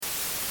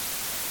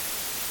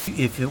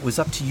If it was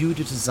up to you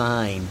to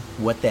design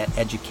what that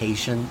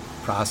education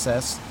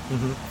process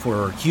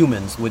for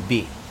humans would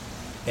be,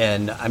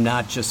 and I'm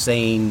not just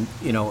saying,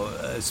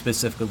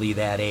 specifically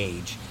that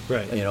age,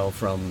 right?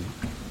 From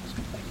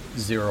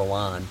 0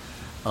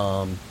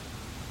 on,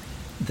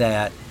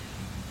 that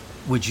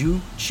would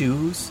you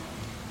choose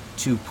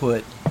to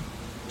put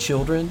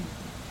children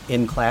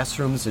in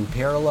classrooms in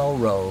parallel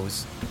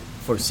rows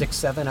for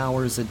 6-7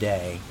 hours a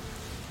day,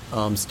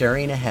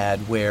 staring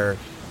ahead, where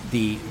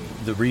the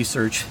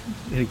research,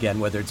 again,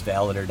 whether it's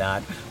valid or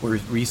not, where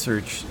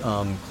research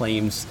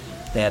claims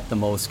that the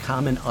most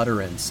common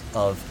utterance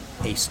of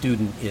a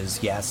student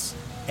is yes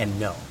and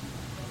no.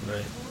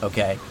 Right.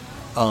 Okay.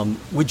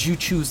 Would you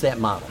choose that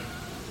model?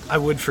 I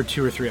would, for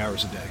 2 or 3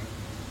 hours a day.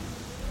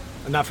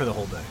 Not for the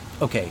whole day.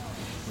 Okay.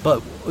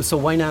 But so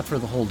why not for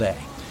the whole day?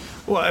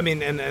 Well, I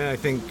mean, and I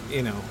think,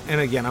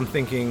 and again, I'm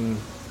thinking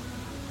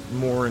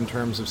more in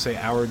terms of, say,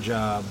 our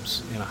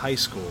jobs in a high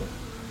school.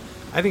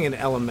 I think in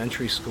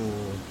elementary school,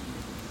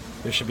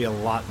 there should be a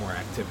lot more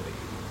activity.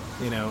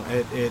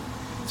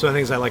 So the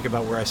things I like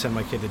about where I send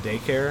my kid to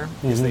daycare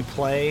is they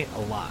play a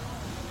lot.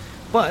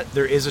 But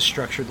there is a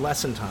structured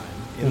lesson time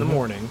in the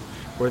morning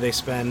where they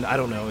spend, I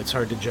don't know, it's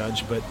hard to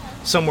judge, but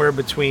somewhere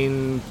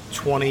between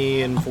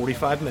 20 and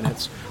 45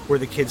 minutes where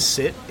the kids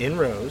sit in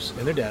rows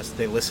in their desks,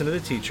 they listen to the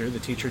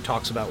teacher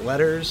talks about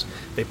letters,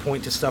 they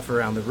point to stuff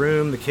around the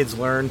room, the kids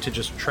learn to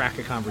just track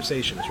a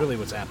conversation. It's really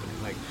what's happening.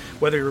 Like,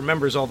 whether he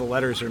remembers all the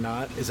letters or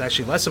not is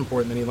actually less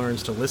important than he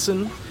learns to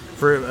listen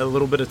for a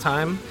little bit of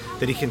time,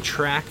 that he can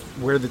track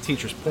where the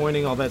teacher's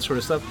pointing, all that sort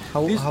of stuff.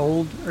 How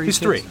old are you? He's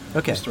 3.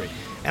 Okay. He's 3.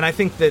 And I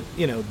think that,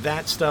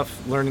 that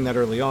stuff, learning that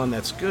early on,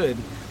 that's good.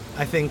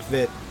 I think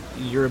that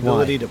your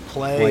ability to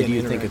play... Why do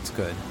you think it's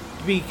good?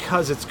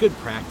 Because it's good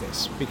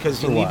practice.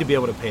 Because you need to be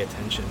able to pay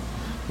attention.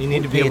 You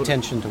need to pay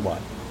attention to what?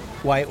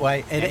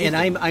 Why? And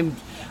I'm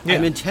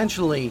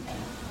intentionally...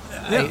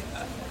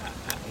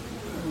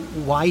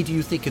 why do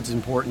you think it's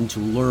important to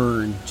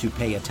learn to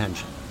pay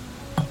attention?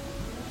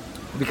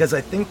 Because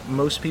I think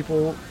most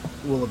people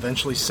will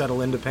eventually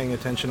settle into paying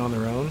attention on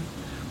their own.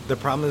 The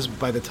problem is,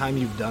 by the time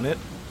you've done it...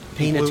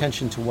 Paying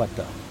attention to what,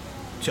 though?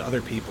 To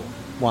other people.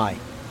 Why?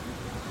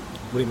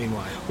 What do you mean,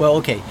 why? Well,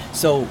 okay,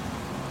 so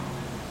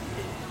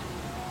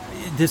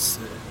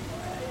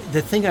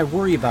the thing I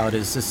worry about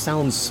is this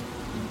sounds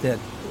that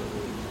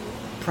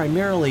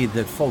primarily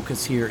the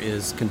focus here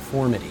is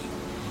conformity.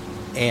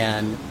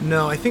 And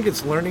no, I think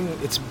it's learning,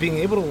 it's being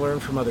able to learn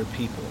from other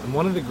people. And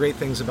one of the great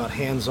things about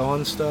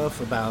hands-on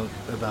stuff, about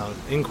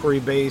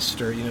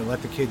inquiry-based, or,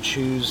 let the kid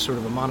choose sort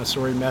of a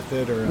Montessori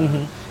method,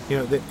 or,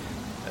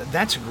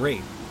 that's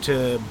great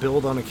to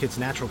build on a kid's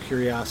natural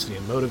curiosity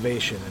and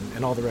motivation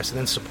and all the rest, and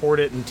then support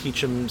it and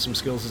teach them some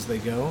skills as they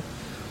go.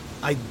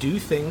 I do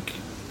think,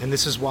 and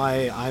this is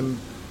why I'm,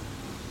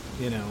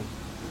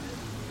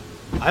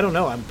 I don't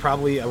know,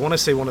 I want to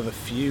say one of the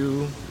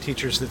few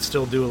teachers that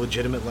still do a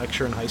legitimate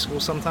lecture in high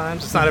school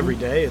sometimes. It's not every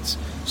day, it's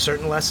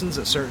certain lessons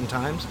at certain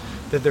times,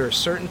 that there are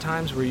certain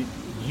times where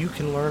you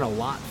can learn a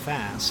lot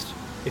fast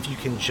if you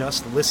can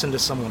just listen to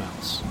someone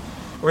else.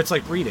 Or it's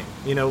like reading.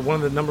 One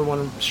of the number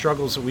one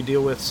struggles that we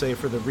deal with, say,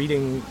 for the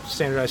reading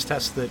standardized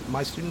tests that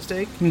my students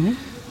take,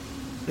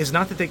 is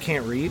not that they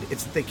can't read,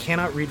 it's that they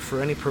cannot read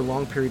for any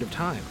prolonged period of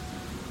time.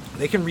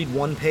 They can read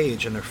 1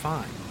 page and they're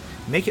fine.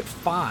 Make it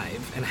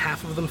 5 and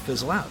half of them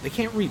fizzle out. They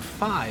can't read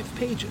 5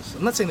 pages.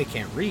 I'm not saying they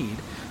can't read,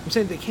 I'm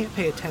saying they can't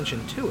pay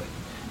attention to it.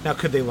 Now,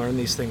 could they learn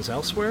these things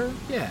elsewhere?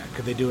 Yeah.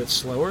 Could they do it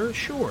slower?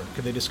 Sure.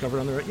 Could they discover it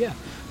on their own? Yeah.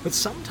 But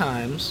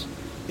sometimes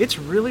it's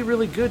really,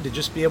 really good to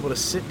just be able to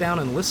sit down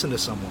and listen to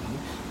someone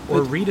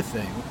or read a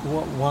thing.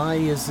 Why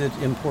is it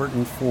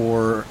important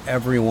for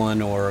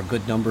everyone or a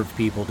good number of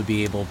people to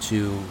be able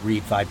to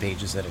read 5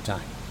 pages at a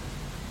time?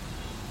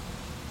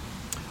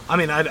 I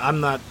mean,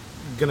 I'm not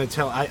going to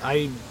tell...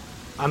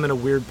 I'm in a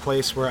weird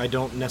place where I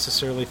don't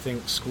necessarily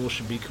think school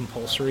should be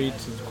compulsory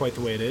to quite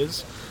the way it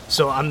is.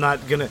 So I'm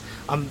not going to...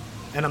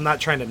 And I'm not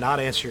trying to not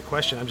answer your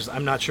question.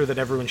 I'm not sure that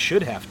everyone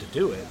should have to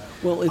do it.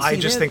 Well, I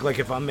just think, like,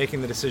 if I'm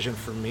making the decision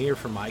for me or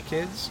for my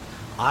kids,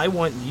 I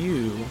want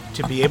you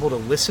to be able to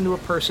listen to a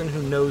person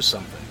who knows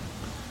something.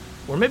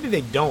 Or maybe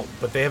they don't,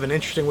 but they have an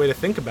interesting way to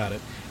think about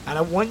it. And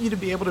I want you to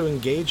be able to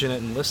engage in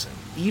it and listen,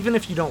 even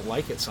if you don't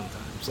like it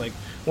sometimes. Like,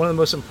 one of the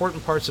most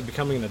important parts of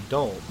becoming an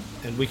adult,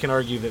 and we can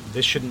argue that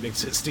this shouldn't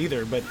exist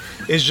either, but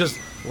is just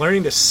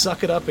learning to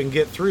suck it up and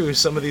get through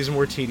some of these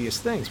more tedious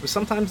things. But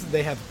sometimes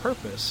they have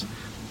purpose.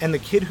 And the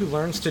kid who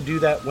learns to do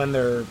that when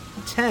they're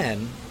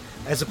 10,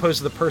 as opposed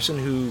to the person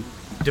who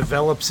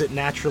develops it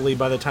naturally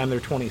by the time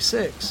they're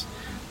 26,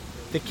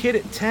 the kid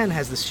at 10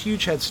 has this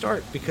huge head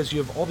start because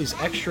you have all these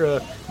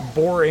extra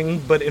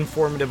boring but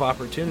informative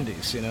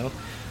opportunities,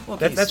 Well,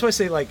 that's why I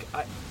say, like,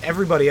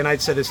 everybody, and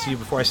I'd said this to you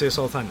before, I say this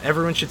all the time,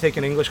 everyone should take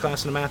an English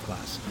class and a math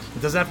class.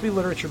 It doesn't have to be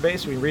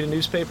literature-based. We can read a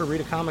newspaper,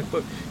 read a comic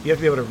book. You have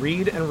to be able to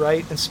read and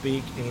write and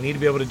speak, and you need to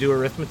be able to do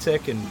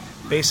arithmetic and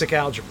basic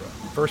algebra,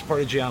 first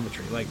part of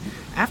geometry. Like,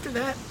 after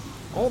that,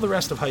 all the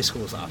rest of high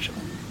school is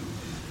optional.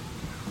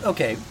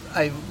 okay,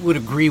 I would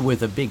agree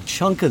with a big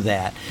chunk of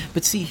that.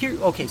 But see, here,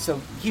 okay,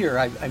 so here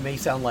I may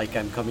sound like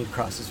I'm coming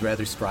across as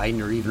rather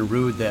strident or even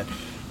rude that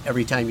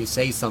every time you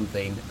say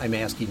something, I'm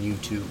asking you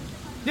to,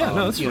 No,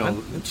 that's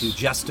fine. to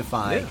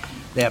justify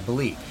that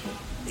belief.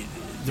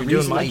 The You're doing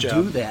reason my I job.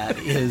 do that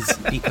is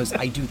because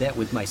I do that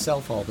with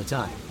myself all the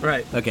time.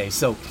 Right. Okay,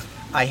 so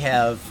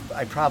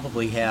I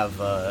probably have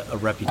a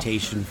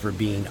reputation for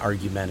being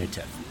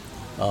argumentative.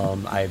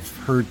 I've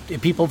heard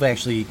people have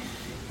actually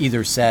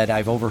either said,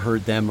 I've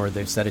overheard them, or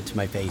they've said it to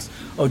my face,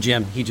 "Oh,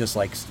 Jim, he just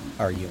likes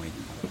arguing."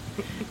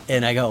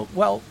 And I go,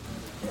 well,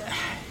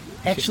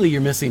 actually, you're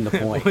missing the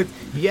point.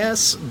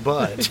 Yes,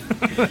 but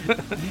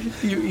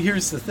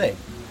Here's the thing.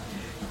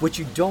 What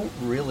you don't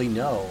really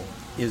know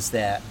is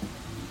that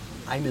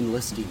I'm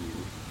enlisting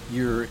you.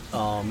 You're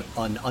an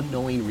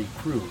unknowing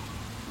recruit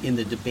in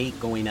the debate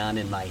going on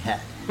in my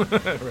head.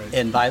 right.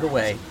 And by the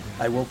way,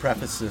 I will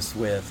preface this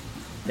with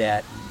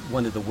that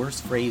one of the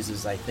worst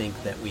phrases I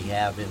think that we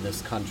have in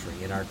this country,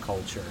 in our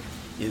culture,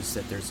 is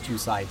that there's two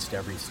sides to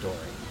every story.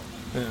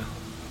 Yeah.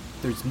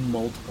 There's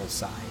multiple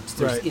sides.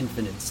 There's Right.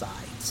 infinite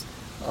sides.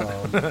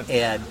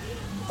 And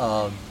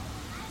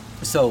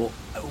so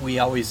we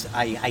always,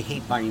 I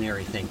hate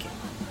binary thinking.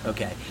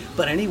 Okay.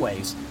 But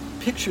anyways,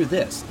 picture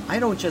this. I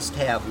don't just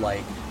have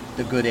like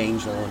the good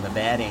angel and the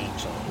bad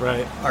angel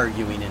Right.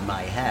 arguing in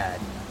my head.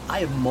 I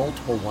have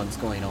multiple ones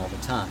going all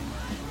the time.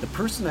 The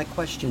person I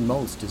question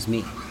most is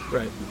me.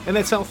 Right. And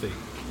that's healthy.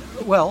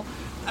 Well,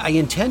 I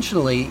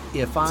intentionally,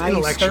 if I start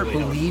intellectually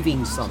healthy.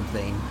 believing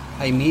something,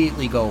 I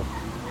immediately go,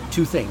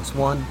 two things.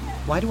 One,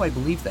 why do I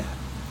believe that?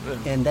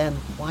 Yeah. And then,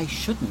 why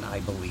shouldn't I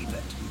believe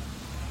it?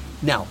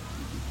 Now,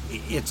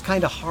 it's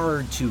kind of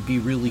hard to be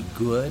really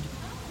good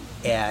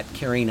at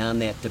carrying on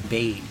that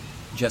debate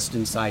just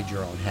inside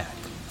your own head.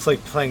 It's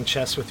like playing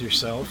chess with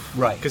yourself.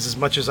 Right. Because as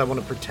much as I want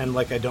to pretend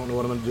like I don't know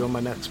what I'm going to do on my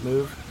next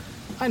move,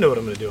 I know what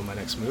I'm going to do on my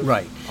next move.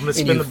 Right. I'm going to And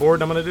spin the you-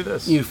 board and I'm going to do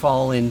this. You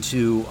fall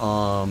into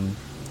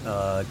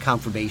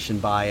confirmation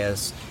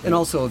bias and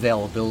also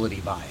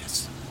availability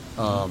bias,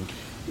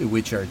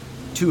 which are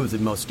two of the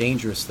most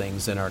dangerous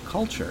things in our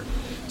culture.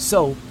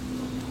 So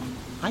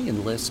I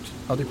enlist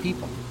other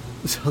people.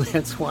 So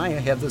that's why I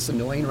have this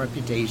annoying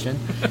reputation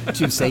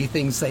to say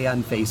things, say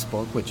on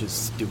Facebook, which is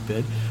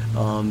stupid,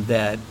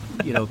 that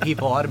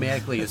people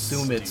automatically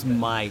assume it's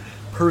my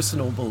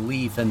personal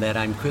belief and that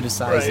I'm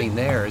criticizing Right.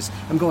 theirs.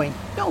 I'm going,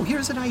 no,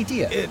 here's an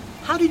idea.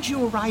 How did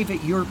you arrive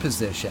at your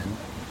position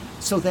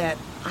so that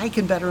I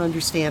can better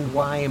understand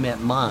why I'm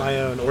at mine?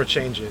 my own, or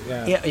change it.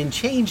 Yeah. Yeah, and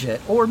change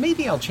it, or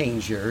maybe I'll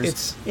change yours.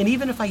 It's- and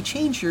even if I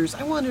change yours,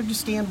 I want to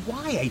understand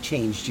why I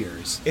changed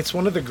yours. It's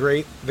one of the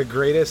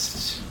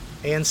greatest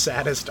and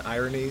saddest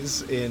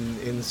ironies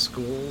in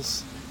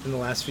schools in the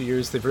last few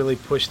years. They've really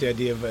pushed the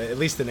idea of, at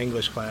least in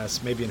English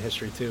class, maybe in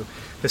history too,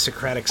 the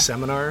Socratic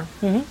seminar.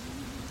 Mm-hmm.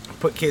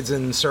 Put kids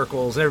in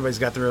circles, and everybody's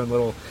got their own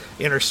little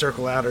inner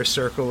circle, outer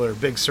circle, or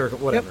big circle,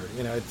 whatever.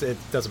 Yep. It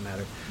doesn't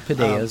matter.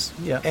 Paideas,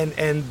 yeah.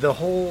 And the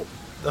whole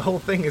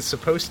thing is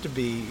supposed to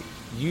be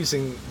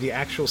using the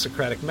actual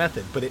Socratic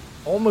method, but it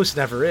almost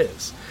never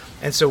is.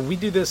 And so we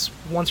do this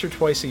once or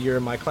twice a year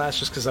in my class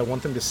just because I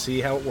want them to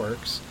see how it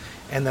works.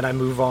 And then I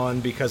move on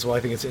because, well, I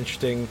think it's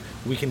interesting.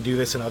 We can do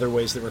this in other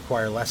ways that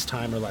require less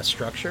time or less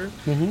structure.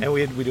 Mm-hmm. And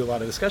we do a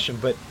lot of discussion.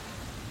 But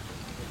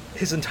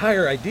his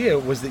entire idea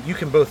was that you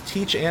can both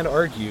teach and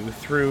argue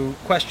through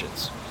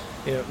questions.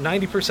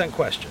 90%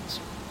 questions.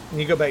 And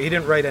you go back, he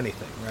didn't write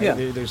anything, right?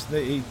 Yeah.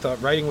 He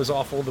thought writing was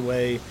awful the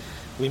way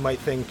we might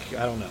think,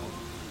 I don't know,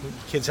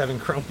 kids having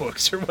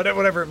Chromebooks or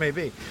whatever it may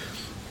be.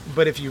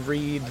 But if you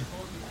read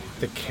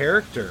the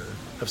character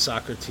of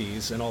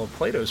Socrates and all of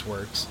Plato's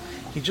works,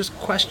 he just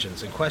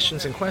questions and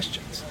questions and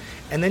questions.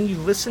 And then you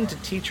listen to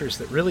teachers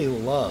that really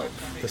love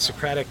the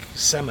Socratic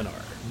seminar,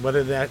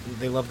 whether that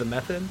they love the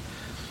method.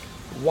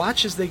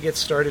 Watch as they get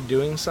started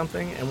doing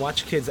something, and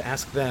watch kids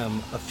ask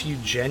them a few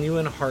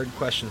genuine hard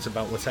questions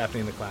about what's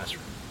happening in the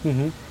classroom.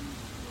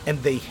 Mm-hmm. And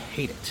they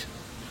hate it.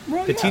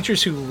 Well, The yeah.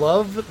 teachers who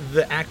love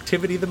the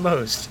activity the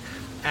most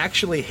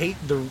actually hate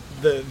the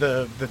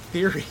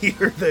theory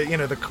or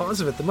the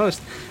cause of it the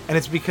most, and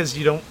it's because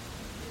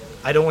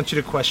I don't want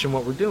you to question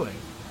what we're doing.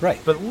 Right.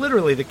 But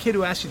literally, the kid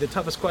who asked you the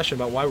toughest question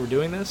about why we're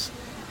doing this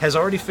has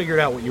already figured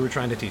out what you were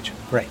trying to teach him.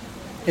 Right.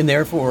 And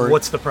therefore,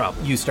 What's the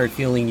problem? you start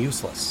feeling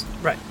useless.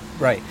 Right.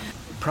 Right.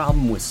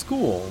 Problem with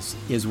schools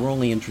is we're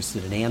only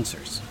interested in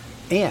answers,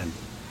 and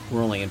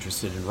we're only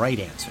interested in right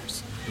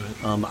answers.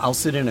 Right. I'll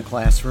sit in a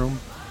classroom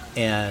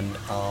and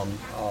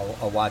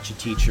I'll watch a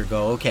teacher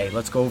go, okay,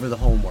 let's go over the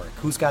homework.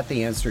 Who's got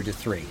the answer to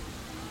 3?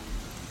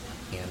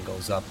 Hand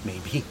goes up,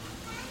 maybe.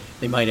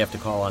 They might have to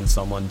call on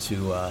someone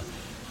to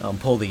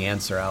pull the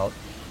answer out,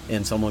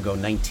 and someone will go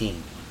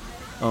 19.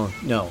 Oh,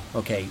 no.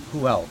 Okay,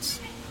 who else?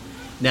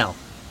 Now,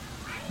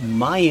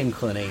 my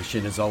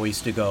inclination is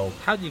always to go,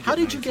 How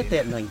did you get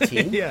that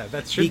 19? Yeah,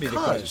 that should be the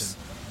question. Because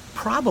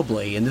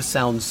probably, and this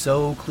sounds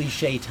so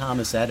cliche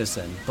Thomas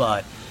Edison,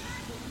 but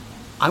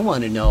I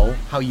want to know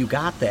how you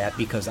got that,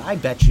 because I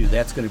bet you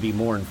that's going to be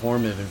more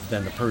informative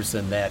than the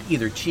person that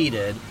either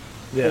cheated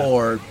Yeah.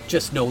 or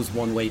just knows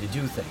one way to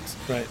do things.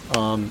 Right.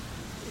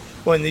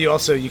 Well, and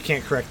you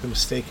can't correct the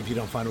mistake if you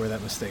don't find where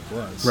that mistake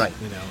was. Right.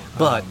 You know.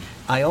 But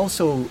I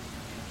also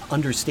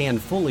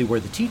understand fully where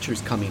the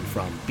teacher's coming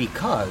from,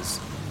 because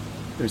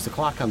there's the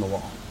clock on the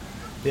wall.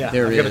 Yeah.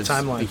 There I've got a is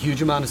timeline. a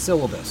huge amount of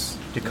syllabus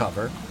to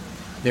cover.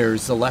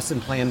 There's a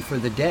lesson plan for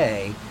the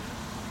day.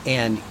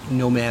 And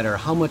no matter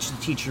how much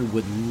the teacher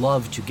would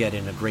love to get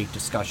in a great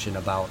discussion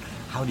about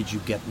how did you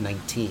get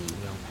 19,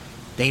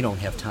 they don't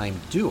have time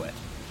to do it,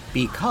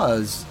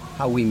 because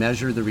how we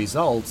measure the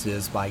results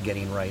is by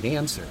getting right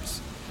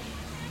answers.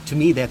 To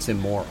me, that's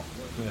immoral.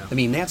 Yeah. I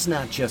mean, that's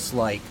not just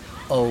like,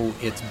 oh,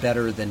 it's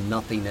better than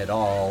nothing at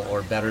all,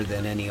 or better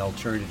than any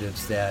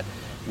alternatives that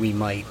we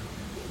might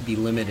be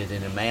limited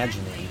in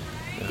imagining.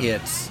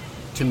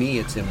 To me,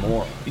 it's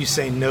immoral. You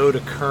say no to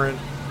current,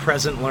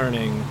 present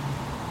learning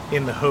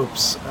in the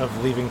hopes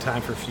of leaving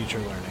time for future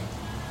learning.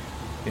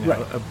 You know,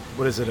 Right.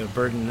 What is it? A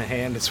bird in the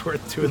hand is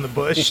worth two in the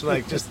bush.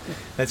 Like, just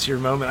that's your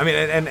moment. I mean,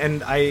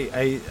 and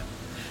I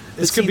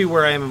this could be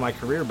where I am in my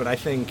career, but I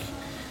think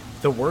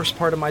the worst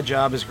part of my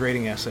job is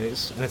grading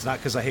essays, and it's not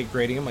because I hate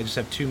grading them. I just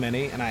have too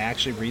many, and I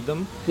actually read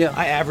them. Yeah.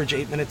 I average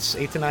 8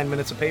 to 9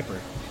 minutes of paper.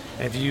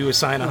 And if you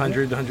assign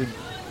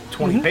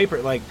 120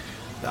 paper, like,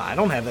 I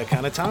don't have that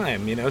kind of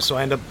time, you know, so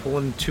I end up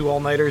pulling 2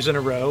 all-nighters in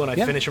a row, and I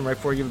finish them right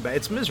before I give it back.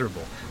 It's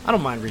miserable. I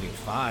don't mind reading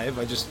 5.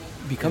 I just...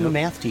 Become a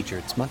math teacher.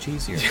 It's much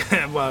easier.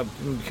 Well,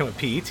 become a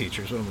PE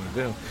teacher is what I'm going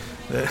to do.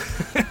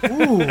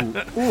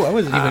 Ooh, I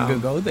wasn't even going to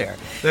go there.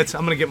 I'm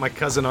going to get my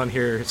cousin on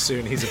here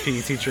soon. He's a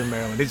PE teacher in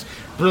Maryland. He's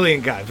a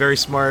brilliant guy, very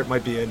smart,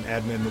 might be an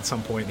admin at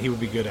some point. He would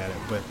be good at it,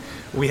 but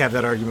we have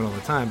that argument all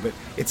the time. But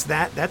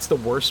that's the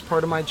worst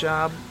part of my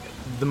job.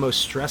 The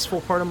most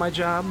stressful part of my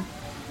job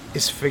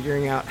is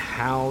figuring out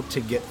how to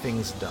get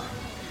things done.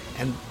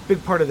 And a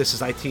big part of this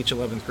is I teach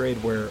 11th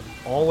grade, where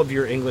all of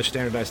your English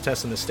standardized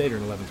tests in the state are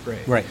in 11th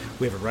grade. Right.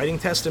 We have a writing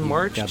test in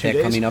March, got 2 that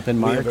days. coming up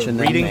in We have March, a and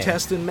then reading May.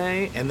 test in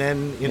May, and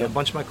then a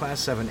bunch of my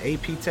classes have an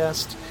AP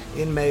test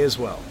in May as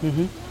well.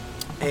 Mm-hmm.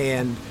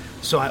 And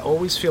so I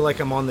always feel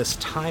like I'm on this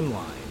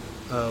timeline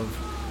of,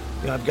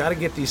 I've got to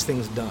get these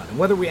things done. And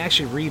whether we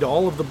actually read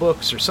all of the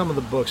books or some of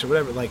the books or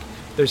whatever, like,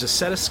 there's a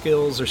set of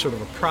skills or sort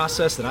of a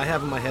process that I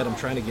have in my head I'm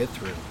trying to get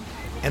through.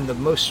 And the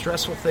most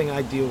stressful thing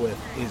I deal with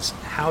is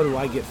how do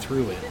I get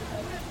through it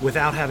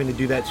without having to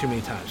do that too many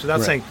times.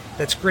 Without saying,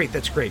 that's great,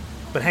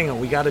 but hang on,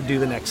 we got to do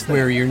the next thing.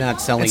 Where you're not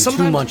selling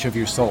too much of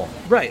your soul.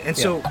 Right, and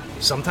so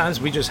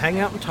sometimes we just hang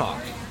out and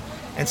talk.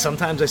 And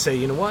sometimes I say,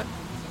 you know what?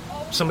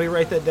 Somebody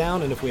write that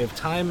down, and if we have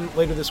time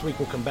later this week,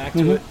 we'll come back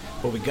to it,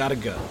 but we got to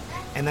go.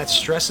 And that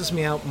stresses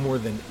me out more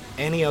than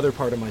any other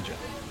part of my job,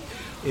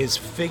 is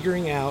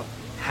figuring out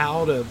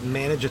how to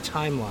manage a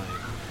timeline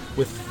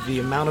with the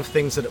amount of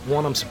things that,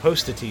 one, I'm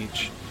supposed to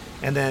teach,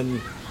 and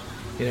then,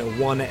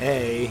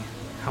 1A,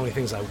 how many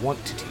things I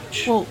want to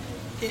teach. Well,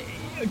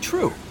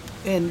 true.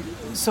 And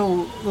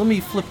so let me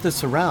flip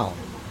this around.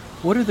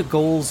 What are the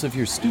goals of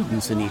your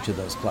students in each of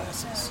those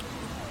classes?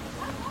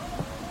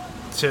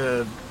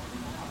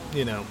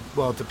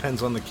 Well, it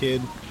depends on the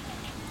kid,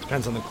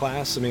 depends on the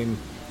class. I mean,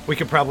 we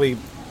could probably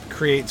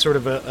create sort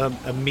of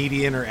a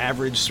median or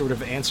average sort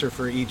of answer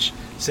for each,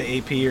 say,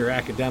 AP or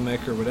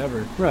academic or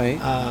whatever. Right.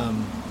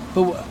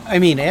 But, I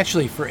mean,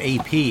 actually for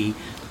AP,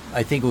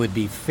 I think it would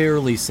be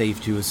fairly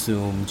safe to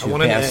assume to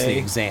pass the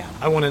exam.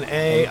 I want an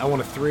A, I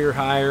want a 3 or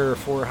higher or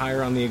 4 or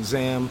higher on the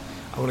exam.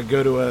 I want to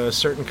go to a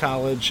certain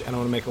college, and I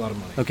want to make a lot of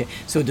money. Okay,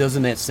 so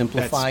doesn't that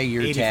simplify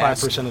your 85%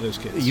 task? 85% of those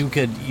kids.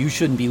 You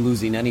shouldn't be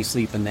losing any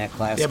sleep in that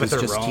class. Yeah, but they're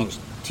just wrong.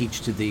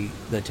 teach to the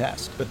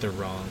test. But they're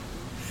wrong.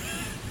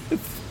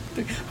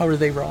 How are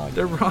they wrong?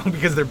 They're wrong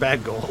because they're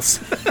bad goals.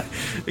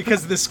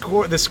 Because the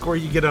score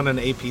you get on an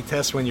AP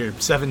test when you're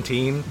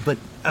 17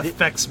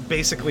 affects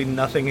basically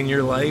nothing in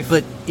your life.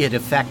 But it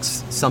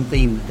affects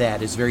something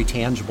that is very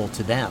tangible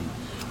to them.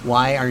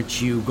 Why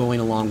aren't you going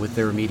along with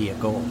their immediate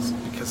goals?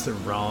 Because they're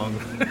wrong.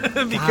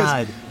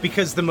 God.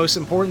 Because the most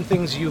important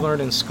things you learn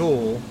in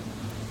school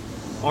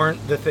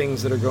aren't the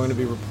things that are going to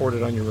be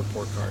reported on your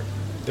report card.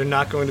 They're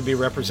not going to be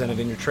represented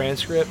in your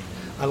transcript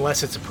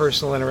unless it's a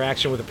personal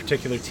interaction with a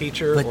particular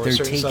teacher But or a they're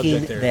certain taking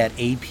subject area. that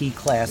AP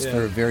class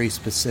for a very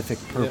specific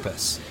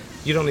purpose.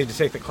 You don't need to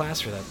take the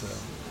class for that, though.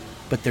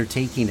 But they're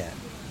taking it.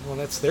 Well,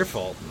 that's their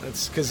fault.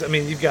 That's because, I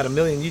mean, you've got a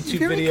million YouTube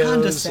You're very videos.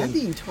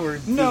 condescending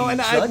toward the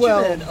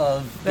judgment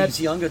of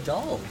these young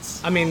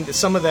adults. I mean,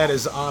 some of that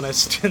is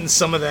honest, and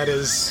some of that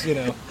is,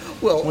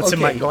 Well, what's in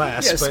my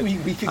glass. Yes, but, we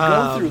could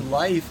go through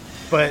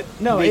life, but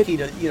no, making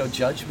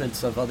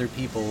judgments of other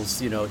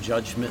people's,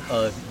 judgment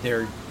of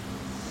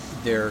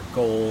their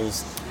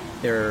goals,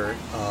 their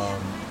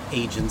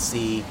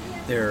agency,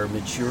 their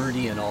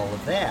maturity, and all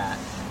of that.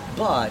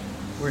 But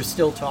we're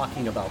still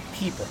talking about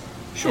people.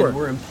 Sure. And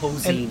we're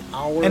imposing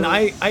our... And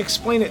I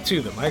explain it to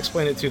them. I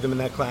explain it to them in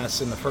that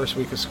class in the first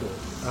week of school.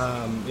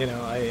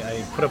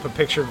 I put up a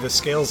picture of the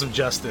scales of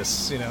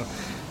justice.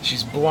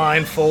 She's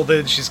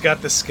blindfolded. She's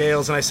got the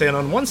scales. And I say, and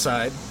on one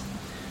side,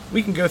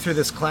 we can go through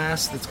this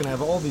class that's going to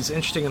have all these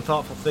interesting and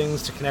thoughtful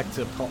things to connect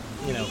to,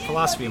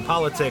 philosophy and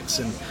politics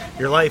and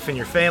your life and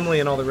your family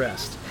and all the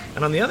rest.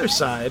 And on the other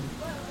side,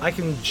 I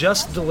can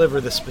just deliver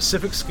the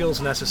specific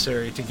skills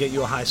necessary to get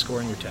you a high score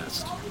on your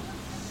test.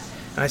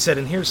 And I said,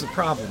 and here's the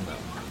problem,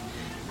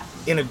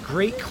 though. In a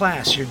great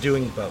class, you're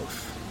doing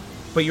both,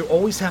 but you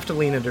always have to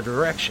lean in a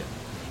direction.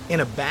 In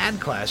a bad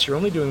class, you're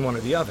only doing one or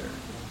the other.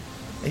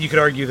 And you could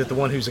argue that the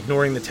one who's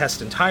ignoring the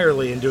test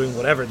entirely and doing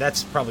whatever,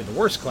 that's probably the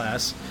worst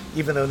class,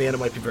 even though in the end it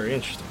might be very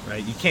interesting,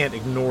 right? You can't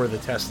ignore the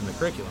test in the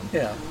curriculum.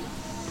 Yeah.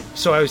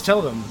 So I always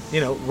tell them,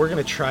 we're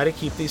going to try to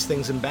keep these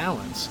things in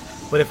balance.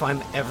 But if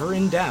I'm ever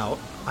in doubt,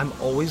 I'm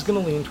always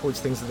going to lean towards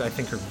things that I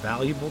think are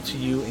valuable to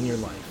you in your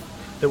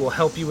life, that will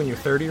help you when you're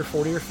 30 or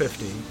 40 or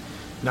 50.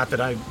 Not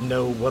that I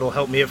know what'll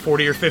help me at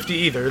 40 or 50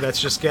 either. That's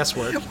just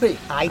guesswork. Wait,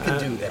 I can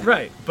do that.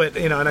 Right. But,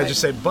 and Right. I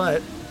just say,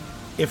 but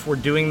if we're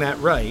doing that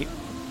right,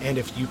 and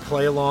if you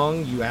play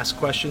along, you ask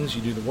questions,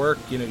 you do the work,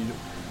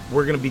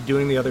 we're going to be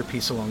doing the other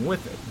piece along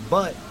with it.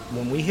 But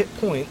when we hit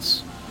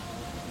points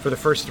for the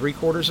first 3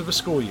 quarters of a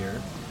school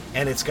year,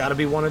 and it's got to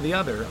be one or the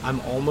other, I'm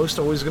almost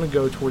always going to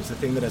go towards the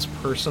thing that has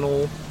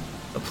personal,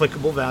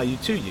 applicable value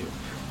to you.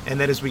 And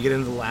then as we get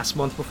into the last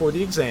month before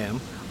the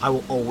exam, I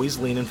will always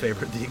lean in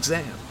favor of the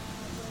exam.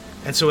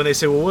 And so when they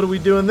say, well, what are we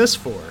doing this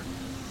for?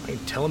 I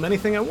can tell them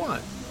anything I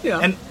want. Yeah.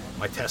 And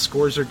my test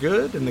scores are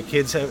good, and the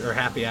kids are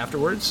happy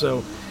afterwards,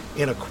 so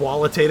in a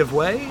qualitative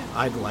way,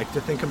 I'd like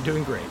to think I'm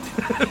doing great.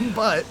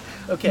 But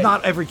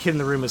not every kid in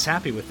the room is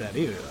happy with that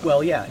either, though.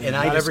 Well, yeah, and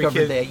I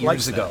discovered that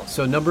years ago. That.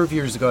 So a number of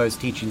years ago, I was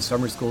teaching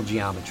summer school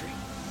geometry,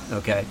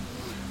 okay?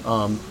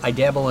 I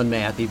dabble in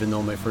math, even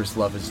though my first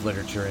love is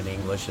literature and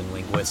English and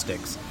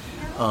linguistics.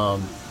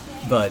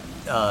 But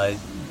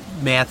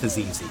math is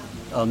easy.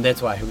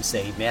 That's why I would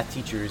say math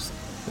teachers,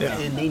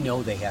 and they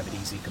know they have it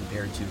easy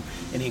compared to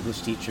an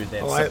English teacher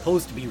that's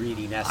supposed to be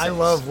reading essays. I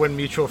love when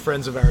mutual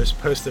friends of ours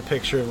post a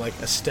picture of like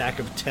a stack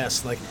of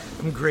tests, like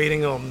I'm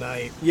grading all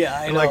night. Yeah,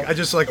 I know. Like I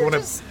just like want to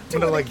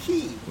throw a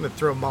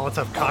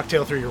Molotov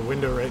cocktail through your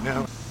window right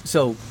now.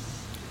 So,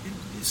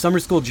 summer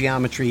school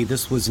geometry.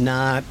 This was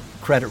not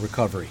credit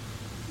recovery.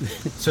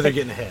 So they're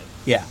getting ahead.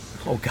 Yeah.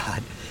 Oh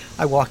God,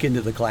 I walk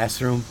into the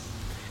classroom,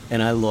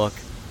 and I look,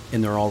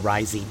 and they're all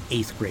rising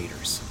 8th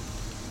graders.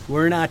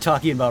 We're not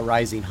talking about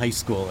rising high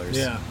schoolers.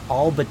 Yeah.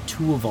 All but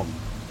 2 of them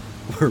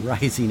were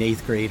rising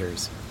 8th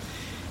graders.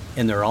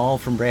 And they're all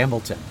from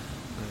Brambleton.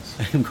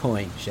 Nice. I'm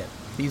going, shit,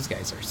 these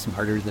guys are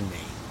smarter than me.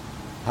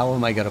 How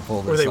am I going to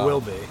pull this off? Or they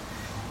will be.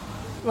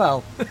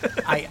 Well,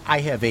 I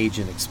have age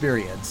and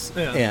experience.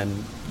 Yeah.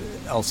 And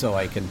also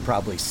I can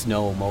probably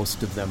snow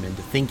most of them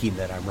into thinking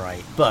that I'm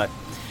right. But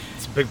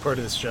it's a big part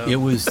of this job. It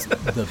was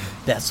the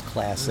best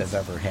class I've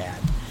ever had.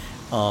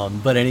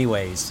 But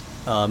anyways,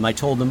 I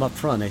told them up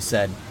front, I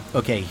said,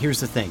 okay, here's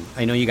the thing.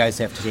 I know you guys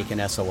have to take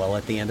an SOL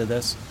at the end of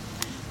this.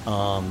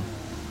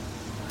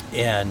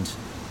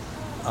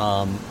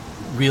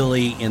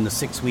 Really in the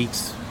 6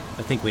 weeks,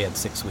 I think we had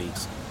 6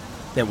 weeks,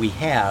 that we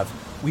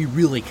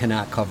really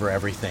cannot cover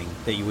everything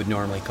that you would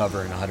normally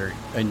cover in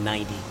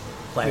 190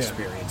 class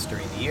periods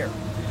during the year.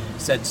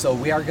 Said, so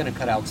we are going to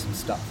cut out some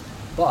stuff.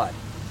 But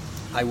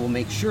I will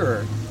make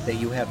sure that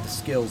you have the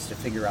skills to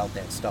figure out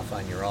that stuff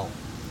on your own.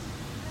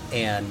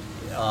 And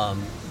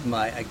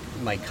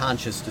my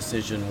conscious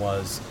decision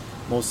was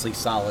mostly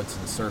solids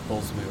and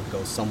circles. We would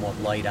go somewhat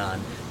light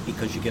on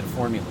because you get a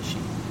formula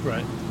sheet.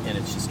 Right. And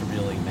it's just a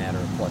really matter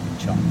of plug and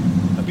chug.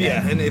 Okay?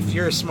 Yeah, and if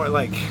you're a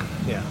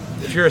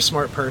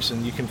smart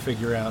person, you can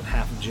figure out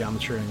half of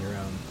geometry on your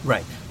own.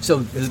 Right.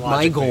 So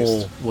my goal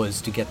logic-based.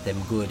 was to get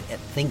them good at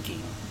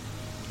thinking.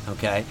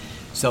 Okay?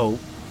 So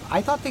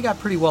I thought they got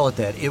pretty well at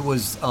that. It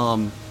was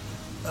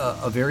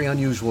a very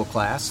unusual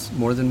class.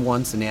 More than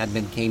once, an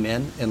admin came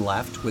in and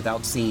left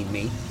without seeing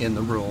me in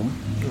the room.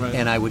 Right.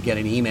 And I would get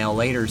an email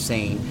later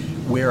saying,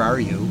 where are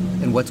you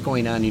and what's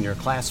going on in your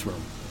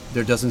classroom?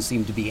 There doesn't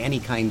seem to be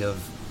any kind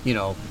of,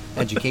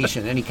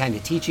 education, any kind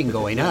of teaching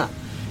going on.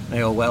 And I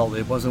go, well,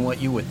 it wasn't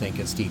what you would think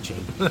is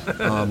teaching.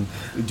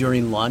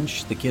 During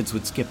lunch, the kids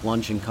would skip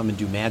lunch and come and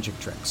do magic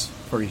tricks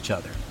for each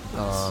other.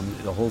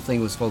 The whole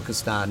thing was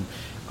focused on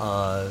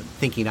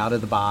thinking out of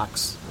the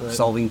box,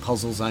 solving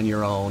puzzles on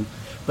your own.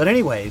 But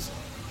anyways,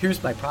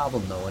 here's my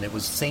problem, though, and it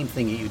was the same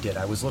thing that you did.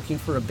 I was looking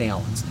for a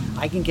balance.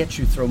 I can get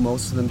you through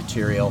most of the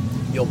material.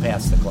 You'll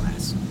pass the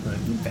class. Right.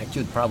 In fact,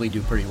 you'd probably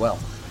do pretty well.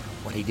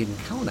 What I didn't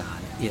count on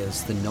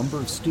is the number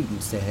of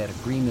students that had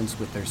agreements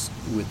with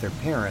their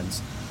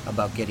parents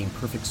about getting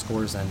perfect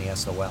scores on the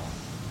SOL,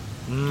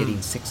 getting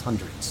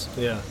 600s.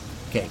 Yeah.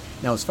 Okay.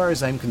 Now, as far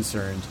as I'm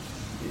concerned,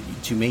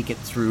 to make it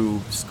through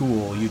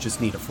school, you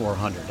just need a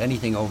 400.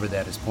 Anything over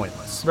that is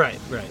pointless. Right.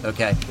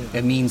 Okay? Yeah.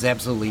 It means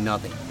absolutely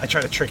nothing. I try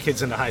to trick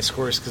kids into high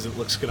scores because it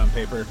looks good on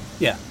paper.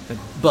 Yeah. It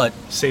but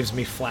saves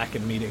me flack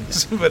in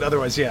meetings. But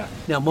otherwise, yeah.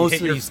 Now, most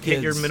of kids these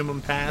hit your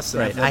minimum pass.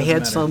 Right. I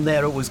had some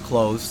that it was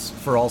close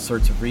for all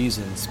sorts of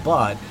reasons,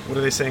 but what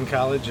do they say in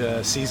college?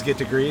 C's get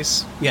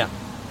degrees. Yeah.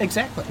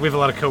 Exactly. We have a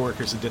lot of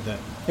coworkers that did that.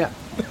 Yeah.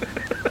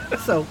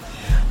 So,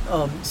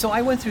 So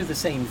I went through the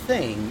same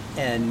thing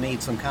and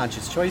made some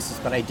conscious choices,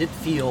 but I did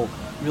feel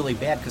really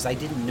bad because I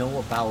didn't know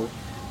about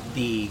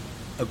the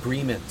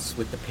agreements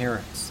with the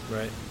parents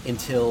Right.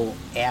 until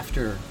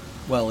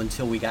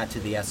we got to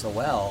the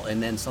SOL,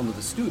 and then some of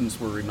the students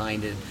were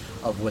reminded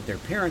of what their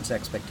parents'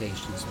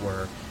 expectations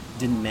were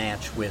didn't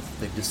match with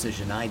the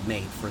decision I'd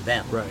made for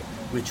them, Right.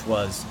 which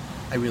was,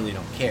 I really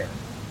don't care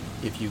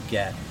if you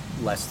get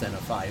less than a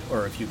 5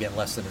 or if you get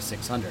less than a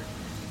 600.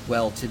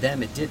 Well, to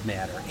them it did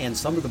matter, and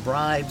some of the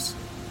bribes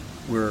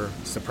were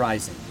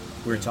surprising.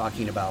 We're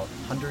talking about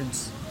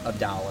hundreds of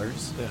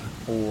dollars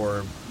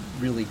or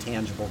really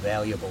tangible,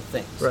 valuable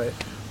things. Right.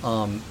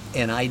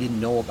 And I didn't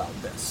know about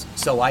this,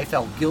 so I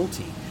felt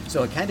guilty.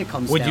 So it kind of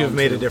comes Would down you have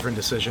made to, a different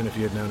decision if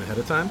you had known ahead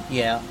of time?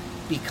 Yeah,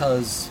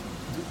 because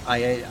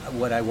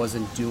what I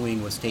wasn't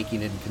doing was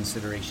taking into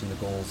consideration the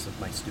goals of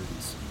my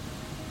students.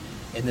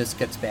 And this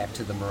gets back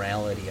to the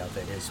morality of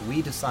it, is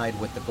we decide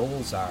what the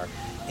goals are,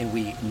 and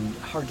we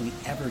hardly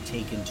ever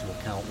take into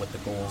account what the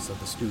goals of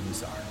the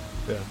students are.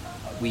 Yeah.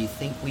 We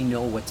think we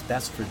know what's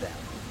best for them.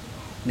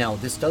 Now,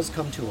 this does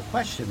come to a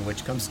question,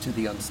 which comes to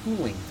the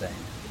unschooling thing.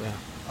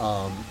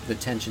 Yeah. The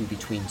tension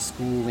between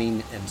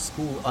schooling and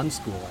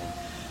unschooling.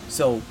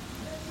 So,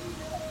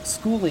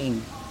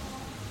 schooling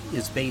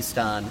is based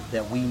on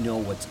that we know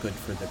what's good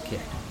for the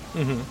kid,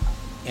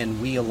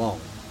 and we alone.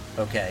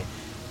 Okay.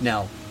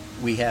 Now,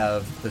 we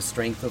have the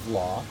strength of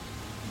law,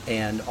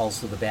 and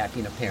also the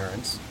backing of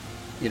parents,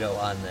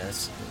 on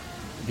this,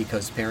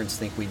 because parents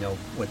think we know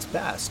what's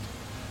best.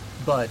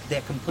 But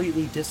that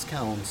completely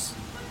discounts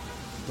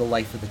the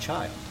life of the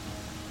child.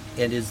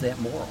 And is that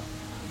moral?